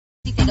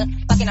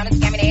nigga. Fucking on a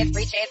scamming ass,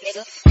 rich ass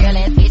nigga. Real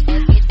ass bitch,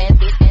 ass bitch, ass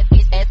bitch, ass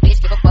bitch, ass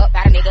bitch, give a fuck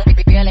about a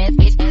nigga. Real ass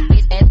bitch, ass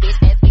bitch, ass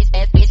bitch, ass bitch,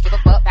 ass bitch, give a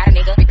fuck about a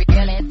nigga.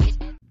 Real ass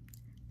bitch.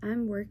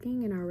 I'm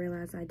working and I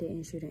realized I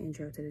didn't shoot an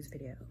intro to this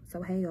video.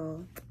 So hey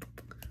y'all,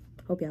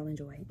 hope y'all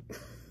enjoy.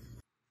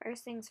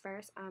 First things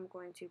first, I'm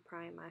going to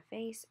prime my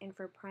face, and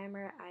for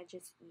primer I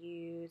just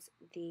use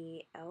the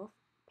e.l.f.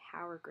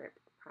 Power Grip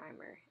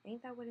Primer.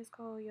 Ain't that what it's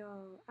called,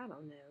 y'all? I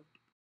don't know.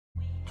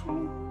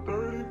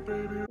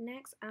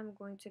 Next, I'm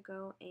going to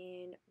go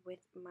in with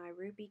my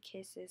Ruby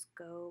Kisses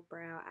Go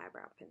Brow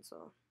Eyebrow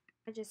Pencil.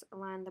 I just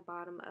line the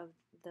bottom of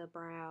the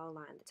brow,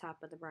 line the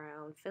top of the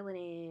brow, and fill it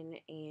in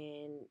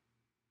and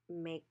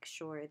make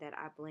sure that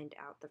I blend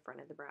out the front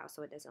of the brow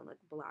so it doesn't look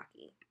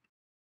blocky.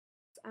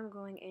 I'm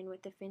going in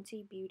with the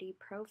Fenty Beauty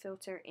Pro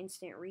Filter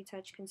Instant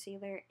Retouch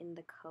Concealer in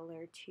the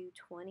color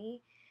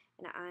 220,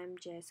 and I'm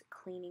just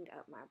cleaning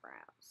up my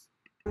brows.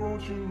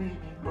 Won't you meet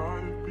me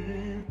by the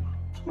beam?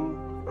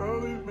 Too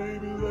early,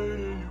 maybe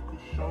later you could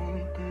show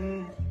me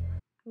things.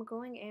 I'm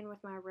going in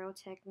with my Real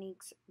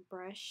Techniques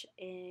brush,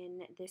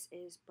 and this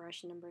is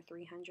brush number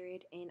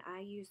 300, and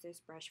I use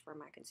this brush for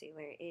my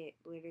concealer. It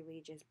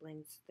literally just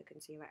blends the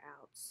concealer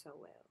out so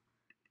well.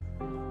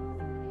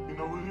 You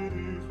know what it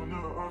is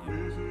whenever I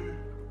visit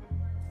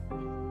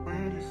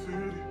Windy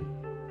City.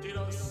 Did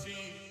I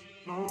see?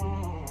 No,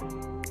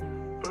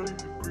 30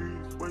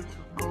 degrees, way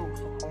to go,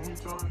 so hold me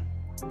tight.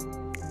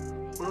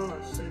 Will I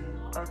see you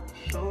at the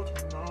show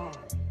tonight?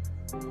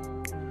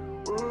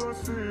 Will I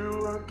see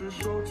you at the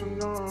show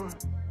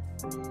tonight?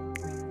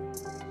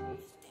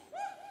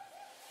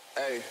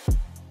 Hey.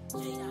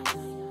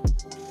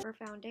 For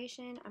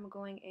foundation, I'm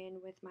going in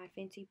with my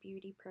Fenty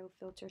Beauty Pro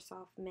Filter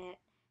Soft Matte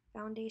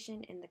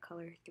Foundation in the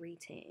color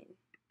 310.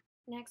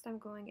 Next, I'm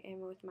going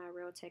in with my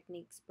Real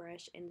Techniques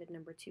brush in the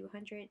number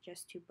 200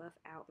 just to buff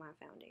out my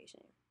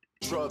foundation.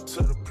 Truck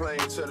to the plane,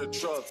 to the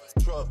truck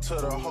to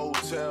the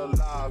hotel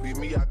lobby.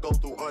 Me, I go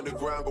through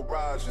underground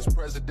garages,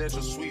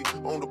 presidential suite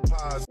on the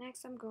plaza.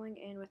 Next, I'm going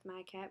in with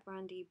my Kat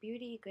Von D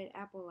Beauty Good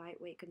Apple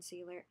Lightweight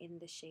Concealer in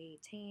the shade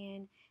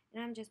Tan,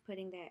 and I'm just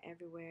putting that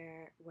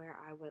everywhere where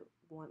I would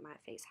want my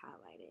face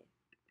highlighted.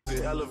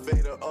 The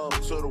elevator up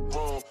to the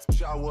room,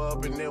 shower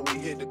up and then we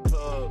hit the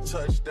club.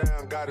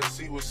 Touchdown, gotta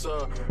see what's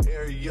up.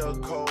 Area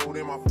code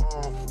in my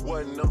phone.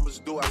 What numbers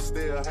do I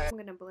still have? I'm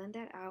gonna blend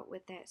that out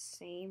with that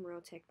same Real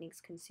Techniques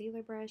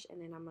concealer brush,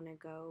 and then I'm gonna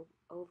go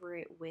over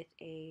it with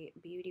a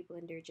beauty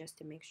blender just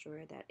to make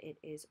sure that it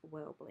is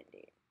well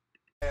blended.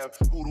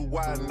 Who do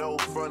I know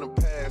from the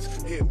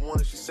past? Hit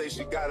one, she say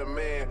she got a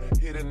man.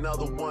 Hit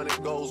another one,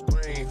 it goes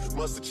green.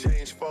 Must have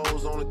changed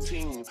foes on the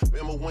team.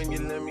 Remember when you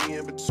let me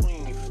in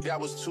between? That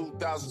was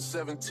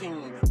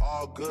 2017.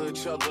 All good,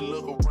 chug a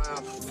look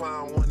around.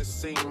 Find one that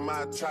seemed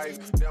my type.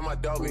 Damn, my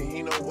dog, and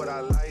he know what I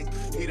like.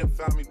 He done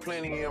found me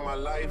plenty in my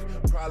life.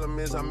 Problem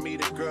is, I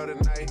meet a girl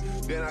tonight.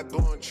 Then I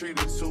go and treat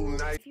her too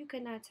nice. If you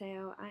could not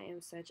tell, I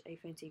am such a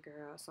Fenty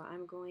girl. So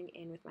I'm going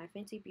in with my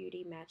Fenty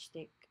Beauty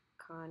Matchstick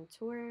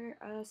Contour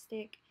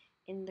stick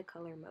in the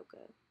color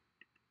Mocha.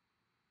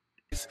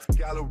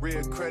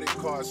 Galleria credit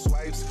card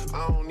swipes.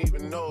 I don't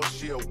even know if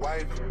she a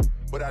wife,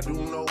 but I do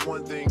know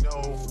one thing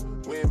though.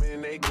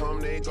 Women, they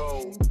come, they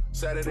go.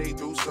 Saturday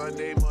through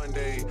Sunday,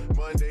 Monday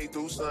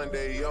through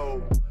Sunday,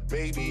 yo.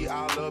 Maybe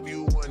I'll love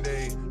you one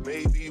day.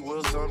 Maybe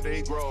we'll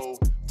someday grow.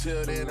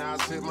 Till then, I'll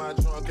sit my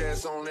drunk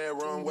ass on that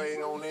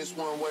runway on this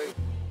one way.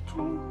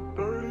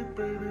 2:30,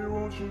 baby,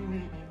 won't you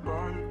meet me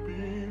by the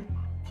beam?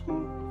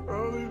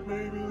 Early,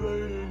 maybe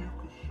later, you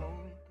could show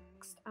me.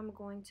 Next, I'm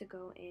going to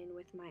go in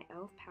with my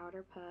e.l.f.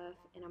 Powder Puff,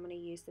 and I'm going to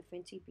use the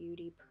Fenty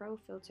Beauty Pro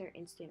Filter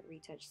Instant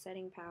Retouch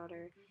Setting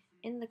Powder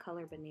in the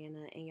color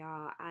Banana. And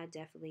y'all, I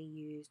definitely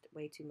used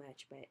way too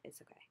much, but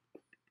it's okay.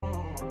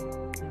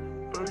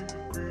 30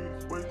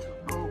 degrees, way to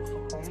go, so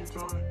hold me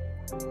tight.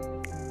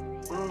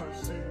 Will I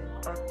see you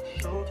at the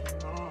show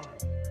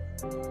tonight?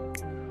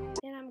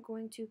 Then I'm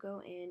going to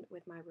go in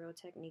with my Real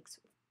Techniques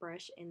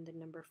brush in the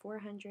number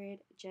 400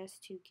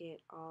 just to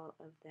get all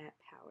of that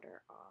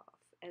powder off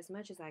as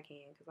much as I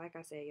can, because like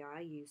I said, y'all,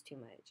 I use too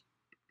much.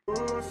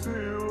 I'll see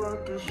you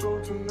at the show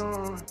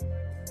tonight.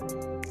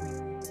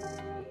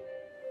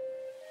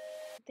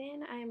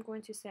 Then I am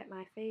going to set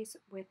my face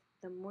with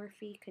the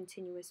Morphe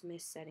Continuous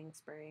Mist Setting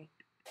Spray.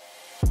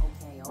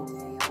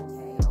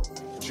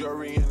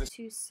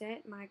 To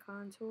set my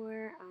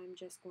contour, I'm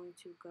just going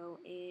to go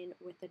in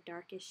with the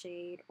darkest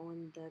shade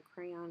on the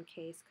Crayon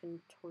Case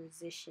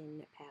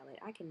Contourzition palette.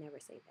 I can never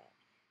say that.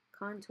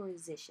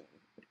 Contourzition.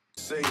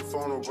 Safe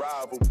on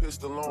arrival,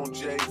 pistol on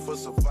J for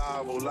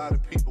survival. A lot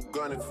of people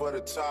gunning for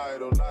the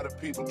title. A lot of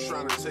people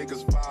trying to take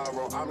us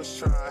viral. I'm just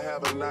trying to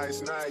have a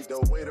nice night. The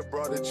waiter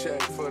brought a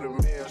check for the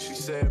meal. She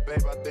said,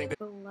 babe, I think that...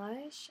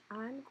 Blush,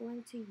 I'm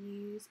going to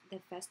use the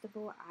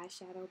Festival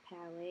Eyeshadow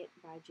Palette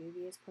by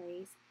Juvia's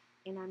Place.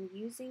 And I'm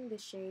using the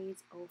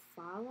shades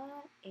Ofala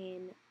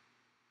and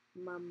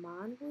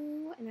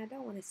Mamanwu. And I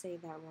don't want to say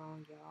that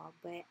wrong, y'all.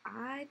 But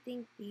I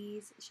think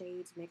these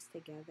shades mixed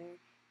together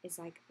is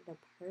like the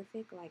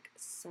perfect like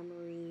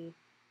summery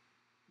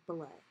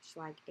blush.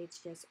 Like, it's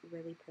just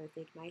really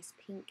perfect. Nice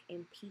pink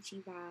and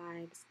peachy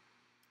vibes.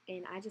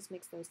 And I just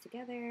mix those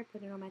together,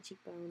 put it on my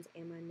cheekbones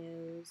and my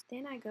nose.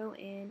 Then I go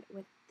in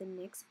with the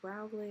NYX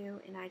brow glue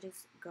and I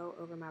just go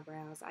over my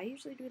brows. I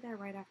usually do that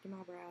right after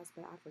my brows,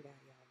 but I forgot,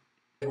 y'all.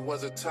 It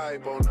was a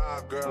typo,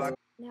 nah, girl.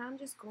 Now I'm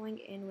just going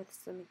in with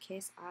some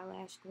Kiss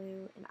eyelash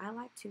glue, and I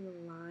like to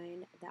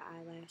line the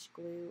eyelash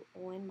glue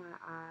on my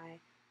eye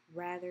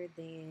rather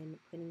than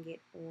putting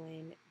it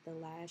on the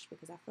lash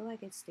because I feel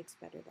like it sticks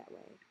better that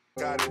way.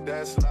 Got it,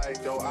 that's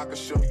like, though, I can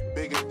show you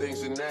bigger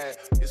things than that.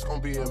 It's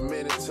gonna be a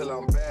minute till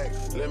I'm back.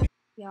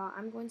 Y'all,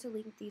 I'm going to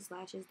link these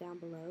lashes down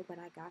below, but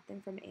I got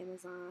them from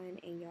Amazon,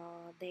 and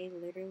y'all, they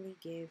literally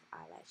give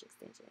eyelash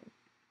extension.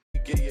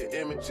 Get your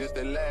images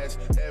that last.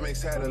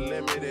 Amex had a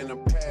limit in the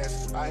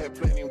past. I had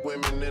plenty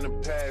women in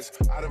the past.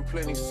 I done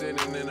plenty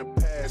sinning in the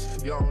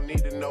past. You don't need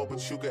to know,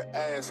 but you can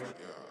ask.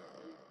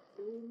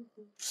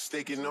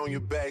 Sticking on your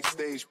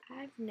backstage.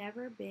 I've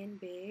never been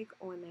big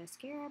on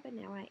mascara, but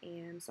now I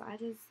am. So I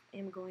just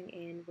am going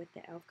in with the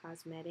e.l.f.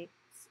 Cosmetics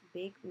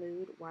Big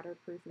Mood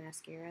Waterproof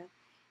Mascara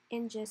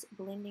and just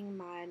blending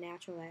my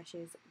natural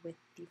lashes with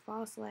the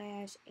false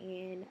lash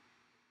and,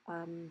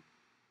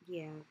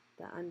 yeah,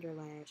 the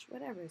underlash,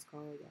 whatever it's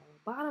called, y'all.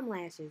 Bottom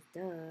lashes,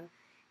 duh.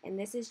 And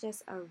this is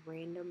just a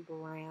random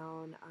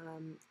brown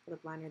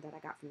lip liner that I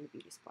got from the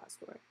beauty supply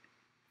store.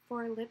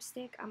 For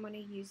lipstick, I'm going to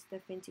use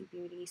the Fenty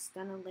Beauty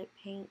Stunna Lip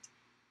Paint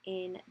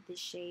in the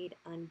shade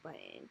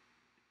Unbutton.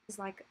 It's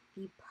like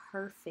the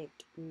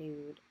perfect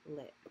nude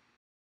lip.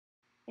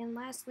 And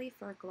lastly,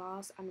 for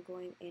gloss, I'm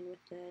going in with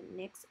the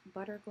NYX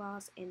Butter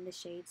Gloss in the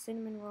shade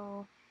Cinnamon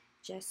Roll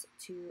just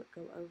to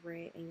go over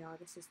it. And y'all,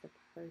 this is the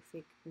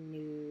perfect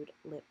nude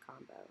lip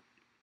combo.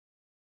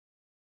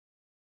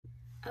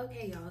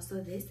 Okay, y'all, so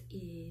this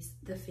is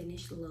the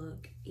finished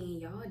look. And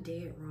y'all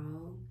dead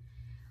wrong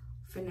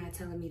for not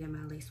telling me that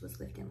my lace was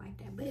lifting like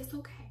that, but it's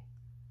okay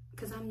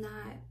because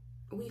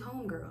we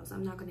homegirls.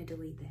 I'm not going to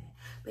delete that.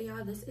 But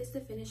y'all, this is the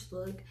finished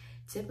look.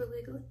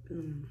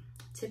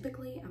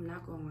 Typically, I'm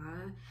not going to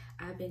lie,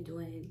 I've been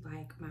doing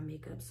like my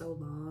makeup so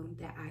long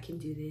that I can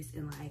do this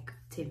in like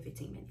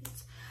 10-15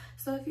 minutes.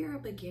 So if you're a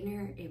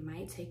beginner, it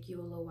might take you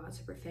a little while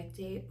to perfect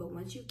it, but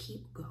once you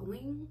keep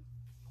going,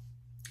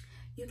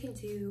 you can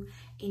do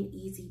an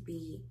easy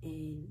beat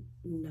in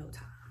no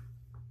time.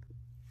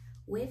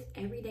 With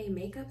everyday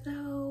makeup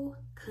though,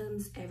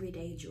 comes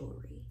everyday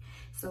jewelry.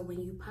 So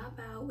when you pop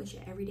out with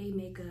your everyday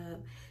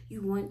makeup,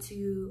 you want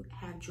to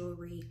have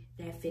jewelry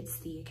that fits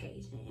the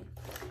occasion.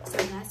 So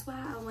that's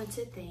why I want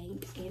to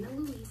thank Anna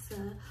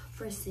Luisa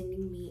for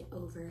sending me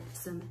over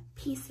some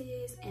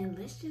pieces, and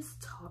let's just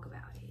talk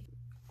about it.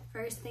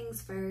 First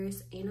things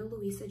first, Anna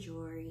Luisa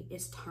Jewelry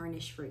is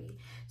tarnish free.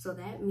 So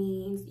that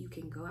means you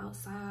can go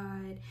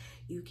outside,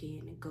 you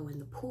can go in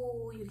the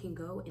pool, you can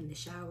go in the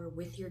shower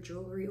with your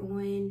jewelry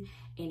on,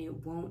 and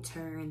it won't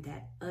turn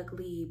that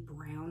ugly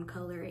brown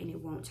color and it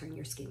won't turn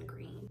your skin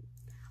green.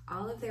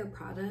 All of their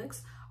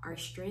products are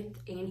strength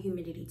and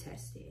humidity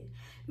tested,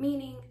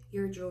 meaning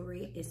your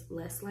jewelry is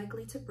less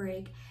likely to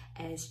break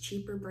as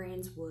cheaper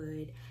brands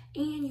would,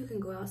 and you can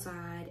go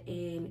outside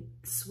and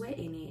sweat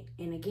in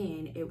it, and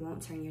again, it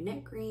won't turn your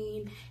neck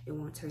green, it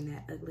won't turn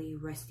that ugly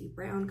rusty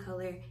brown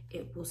color,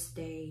 it will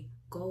stay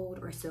gold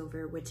or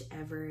silver,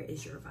 whichever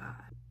is your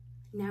vibe.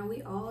 Now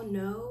we all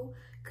know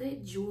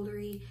good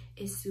jewelry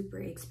is super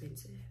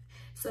expensive.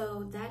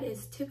 So that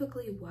is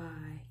typically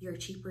why your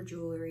cheaper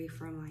jewelry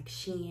from like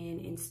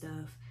Shein and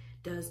stuff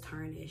does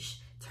tarnish,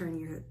 turn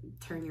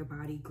your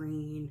body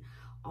green,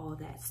 all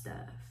that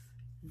stuff.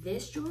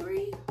 This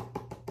jewelry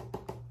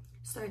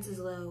starts as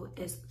low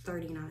as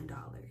 $39.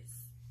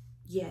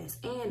 Yes,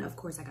 and of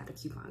course I got a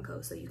coupon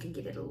code so you can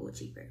get it a little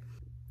cheaper.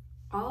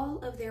 All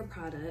of their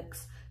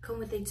products come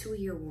with a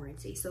 2-year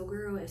warranty. So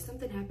girl, if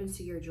something happens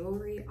to your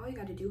jewelry, all you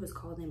got to do is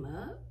call them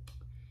up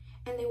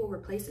and they will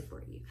replace it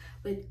for you.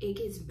 But it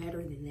gets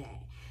better than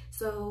that.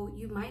 So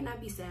you might not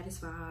be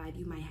satisfied,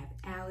 you might have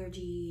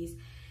allergies,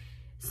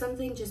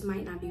 something just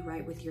might not be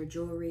right with your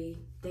jewelry.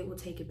 They will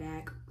take it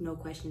back, no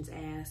questions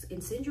asked,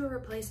 and send you a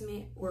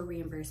replacement or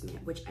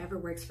reimbursement, whichever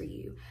works for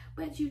you.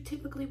 But you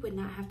typically would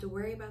not have to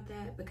worry about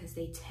that because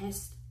they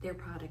test their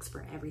products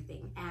for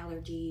everything.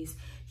 Allergies,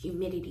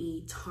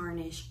 humidity,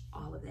 tarnish,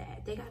 all of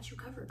that. They got you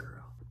covered,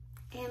 girl.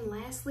 And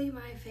lastly,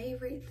 my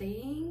favorite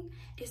thing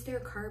is they're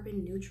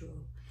carbon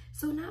neutral.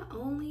 So not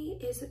only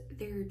is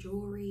their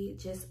jewelry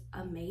just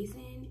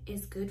amazing,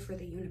 it's good for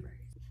the universe.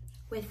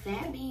 With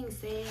that being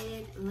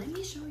said, let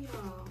me show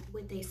y'all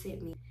what they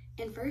sent me.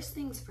 And first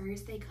things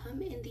first, they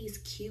come in these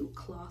cute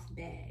cloth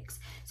bags.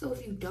 So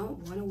if you don't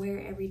want to wear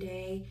it every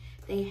day,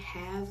 they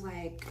have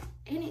like,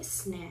 and it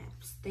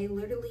snaps. They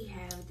literally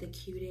have the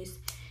cutest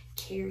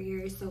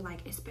carriers. So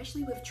like,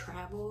 especially with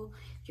travel,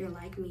 if you're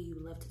like me, you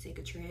love to take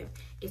a trip,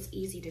 it's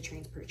easy to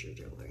transport your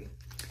jewelry.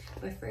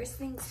 But first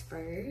things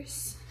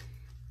first,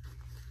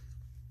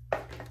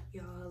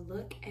 y'all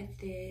look at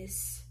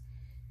this.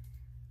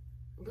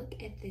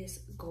 Look at this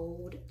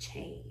gold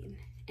chain.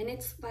 And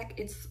it's like,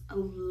 it's a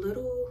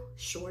little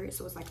short,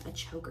 so it's like a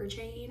choker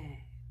chain.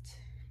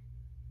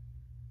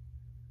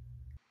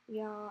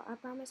 Y'all, I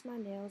promise my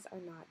nails are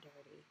not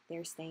dirty.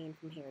 They're stained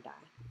from hair dye.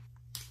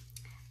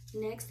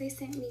 Next, they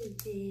sent me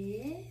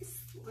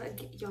this.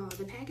 Look, y'all,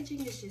 the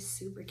packaging is just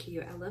super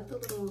cute. I love the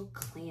little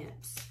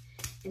clamps.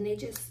 And they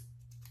just,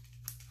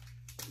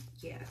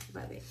 yeah,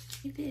 love it.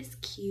 This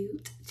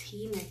cute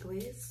tea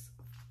necklace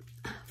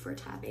for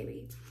Ty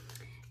Baby.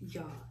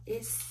 Y'all,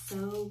 it's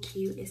so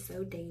cute. It's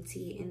so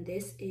dainty. And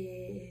this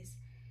is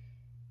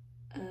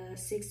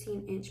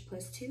 16-inch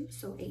plus 2,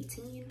 so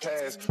 18.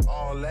 Pass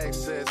all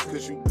access,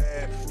 cause you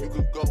bad. You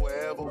could go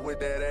wherever with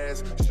that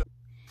ass.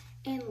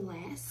 And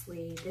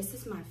lastly, this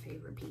is my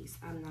favorite piece.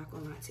 I'm not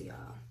gonna lie to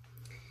y'all.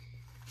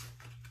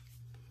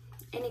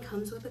 And it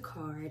comes with a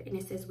card, and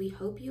it says, "We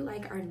hope you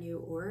like our new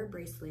Aura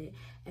bracelet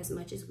as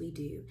much as we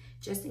do.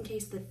 Just in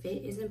case the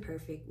fit isn't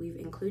perfect, we've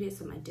included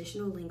some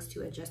additional links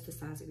to adjust the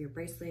size of your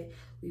bracelet.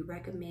 We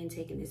recommend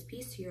taking this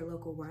piece to your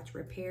local watch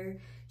repair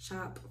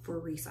shop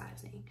for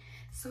resizing."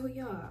 So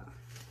y'all,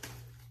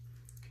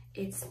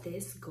 it's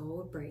this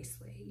gold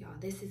bracelet. Y'all,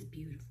 this is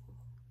beautiful.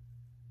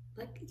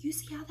 Like, you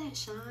see how that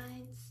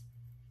shines?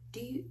 Do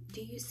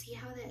you see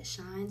how that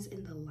shines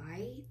in the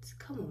light?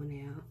 Come on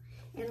now.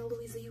 Anna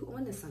Luisa, you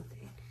onto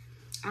something.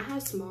 I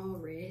have small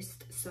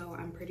wrists, so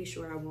I'm pretty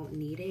sure I won't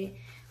need it.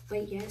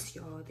 But yes,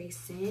 y'all, they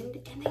send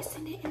it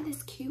in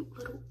this cute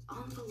little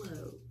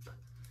envelope.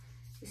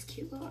 This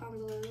cute little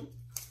envelope.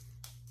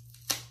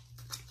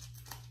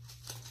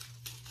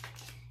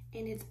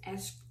 And it's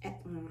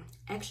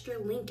extra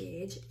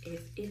linkage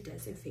if it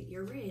doesn't fit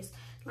your wrist.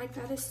 Like,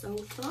 that is so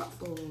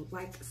thoughtful,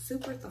 like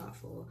super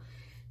thoughtful.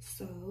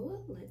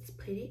 So let's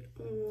put it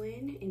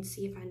on and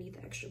see if I need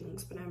the extra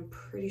links, but I'm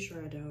pretty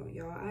sure I don't.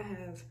 Y'all, I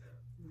have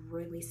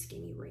really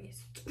skinny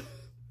wrists.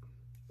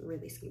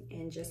 Really skinny.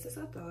 And just as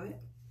I thought,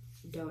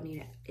 don't need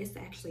it. It's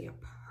actually a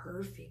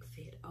perfect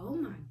fit. Oh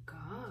my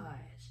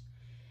gosh.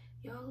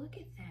 Y'all, look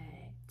at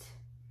that.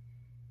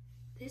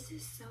 This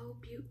is so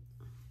beautiful.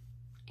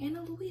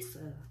 Anna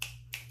Luisa.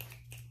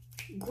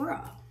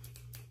 Girl.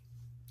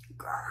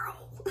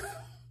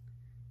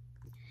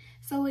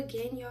 So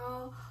again,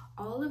 y'all,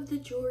 all of the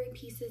jewelry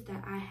pieces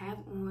that I have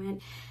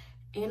on,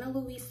 Anna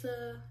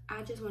Luisa,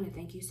 I just want to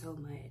thank you so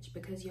much,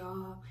 because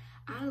y'all,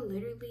 I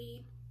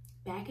literally,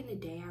 back in the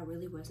day, I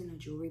really wasn't a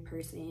jewelry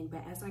person,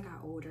 but as I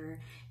got older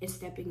and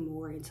stepping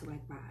more into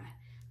like my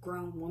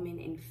grown woman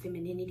and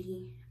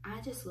femininity,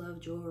 I just love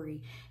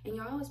jewelry. And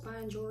y'all, was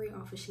buying jewelry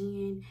off of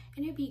Shein,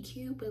 and it'd be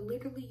cute, but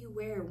literally you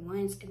wear it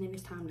once and then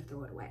it's time to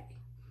throw it away.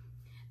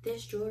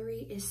 This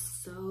jewelry is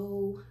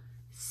so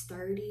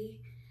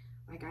sturdy.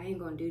 Like, I ain't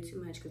gonna do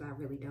too much because I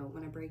really don't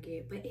want to break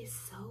it, but it's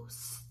so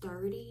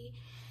sturdy.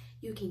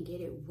 You can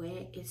get it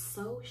wet. It's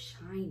so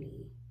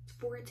shiny.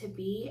 For it to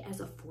be as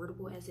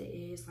affordable as it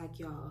is, like,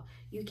 y'all,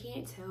 you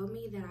can't tell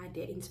me that I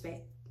didn't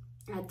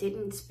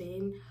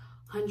spend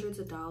hundreds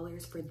of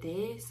dollars for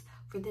this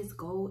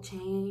gold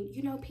chain.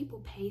 You know, people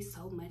pay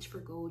so much for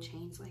gold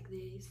chains like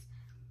this.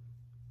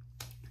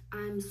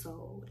 I'm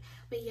sold.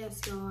 But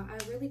yes, y'all, I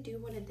really do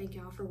want to thank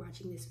y'all for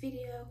watching this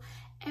video.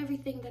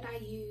 Everything that I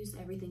use,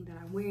 everything that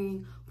I'm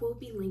wearing will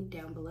be linked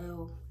down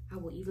below. I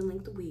will even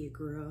link the wig,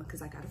 girl,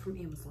 because I got it from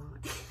Amazon.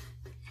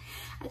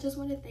 I just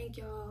want to thank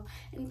y'all,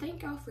 and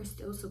thank y'all for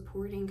still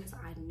supporting, because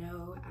I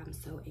know I'm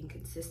so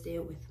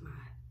inconsistent with my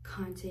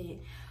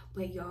content.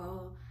 But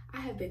y'all,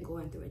 I have been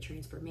going through a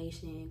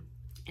transformation,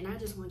 and I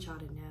just want y'all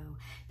to know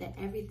that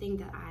everything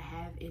that I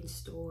have in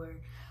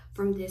store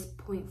from this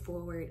point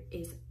forward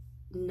is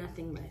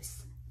nothing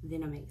less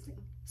than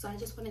amazing. So I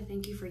just want to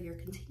thank you for your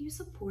continued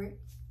support,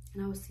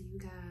 and I will see you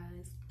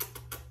guys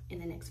in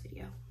the next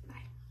video.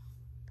 Bye.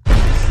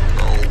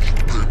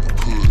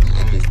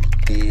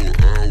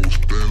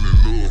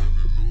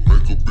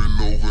 Make her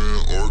bend over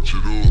and arch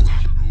it up.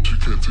 She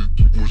can't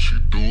take what she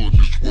doing.